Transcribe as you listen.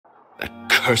That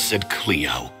cursed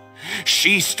Cleo.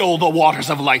 She stole the waters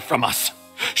of life from us.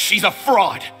 She's a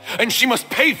fraud, and she must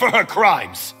pay for her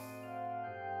crimes.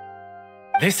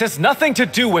 This has nothing to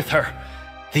do with her.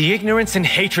 The ignorance and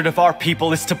hatred of our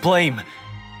people is to blame.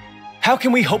 How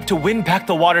can we hope to win back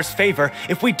the water's favor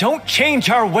if we don't change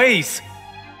our ways?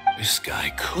 This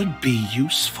guy could be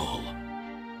useful.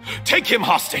 Take him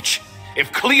hostage.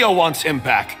 If Cleo wants him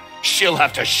back, she'll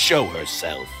have to show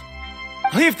herself.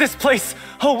 Leave this place,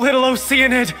 oh little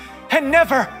Oceanid, and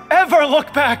never, ever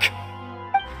look back!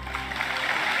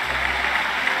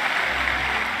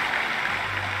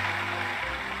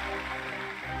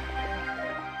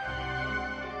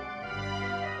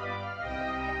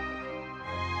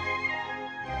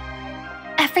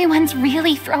 Everyone's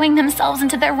really throwing themselves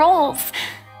into their roles.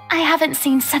 I haven't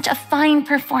seen such a fine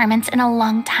performance in a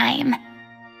long time.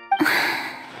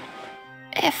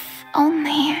 If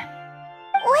only...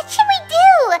 What should we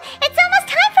do? It's almost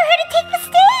time for her to take the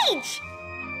stage!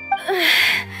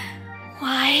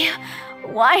 Why?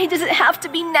 Why does it have to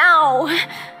be now?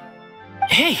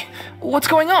 Hey, what's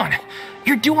going on?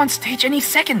 You're due on stage any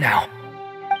second now.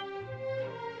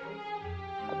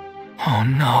 Oh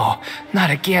no,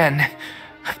 not again.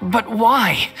 But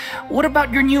why? What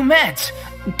about your new meds?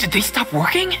 Did they stop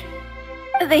working?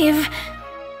 They've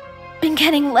been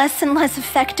getting less and less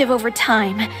effective over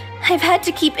time. I've had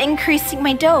to keep increasing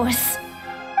my dose.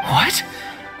 What?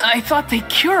 I thought they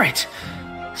cure it.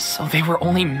 So they were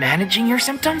only managing your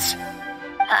symptoms?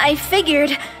 I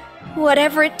figured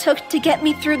whatever it took to get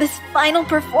me through this final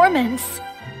performance.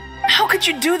 How could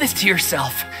you do this to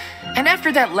yourself? And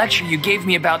after that lecture you gave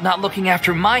me about not looking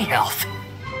after my health.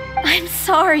 I'm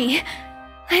sorry.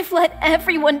 I've let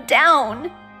everyone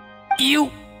down.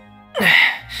 You...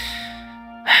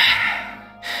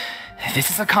 This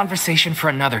is a conversation for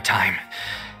another time.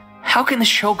 How can the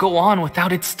show go on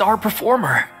without its star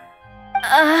performer?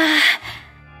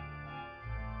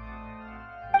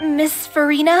 Miss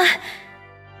Farina,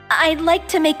 I'd like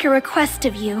to make a request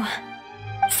of you.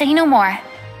 Say no more.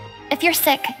 If you're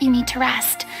sick, you need to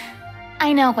rest.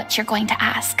 I know what you're going to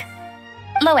ask.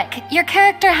 Loic, your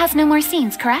character has no more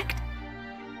scenes, correct?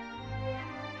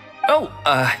 Oh,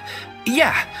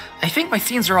 yeah. I think my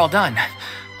scenes are all done.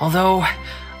 Although,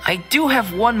 I do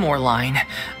have one more line.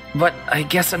 But I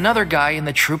guess another guy in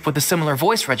the troupe with a similar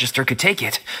voice register could take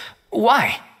it.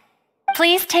 Why?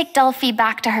 Please take Delphi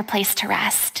back to her place to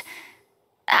rest.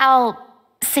 I'll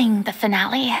sing the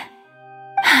finale.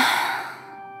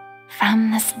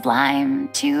 From the sublime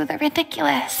to the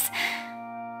ridiculous.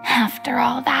 After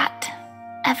all that,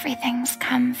 everything's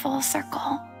come full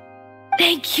circle.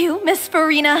 Thank you, Miss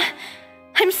Farina.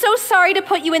 I'm so sorry to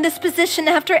put you in this position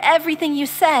after everything you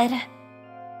said.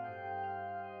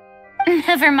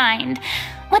 Never mind.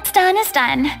 What's done is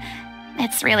done.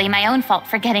 It's really my own fault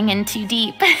for getting in too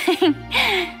deep.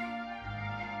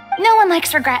 No one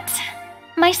likes regrets,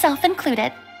 myself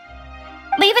included.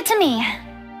 Leave it to me.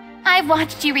 I've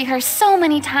watched you rehearse so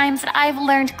many times that I've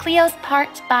learned Cleo's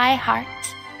part by heart.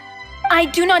 I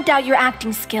do not doubt your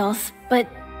acting skills, but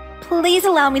please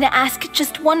allow me to ask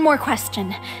just one more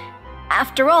question.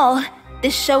 After all,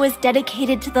 this show is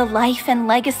dedicated to the life and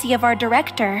legacy of our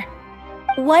director.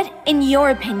 What, in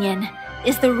your opinion,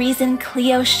 is the reason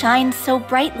Cleo shines so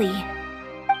brightly?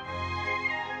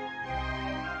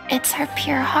 It's her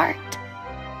pure heart.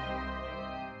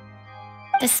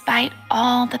 Despite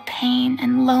all the pain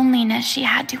and loneliness she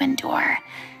had to endure,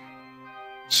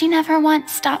 she never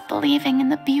once stopped believing in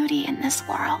the beauty in this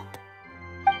world.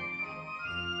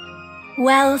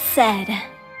 Well said.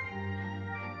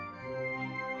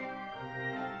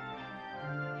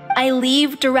 I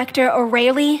leave Director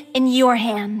O'Reilly in your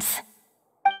hands.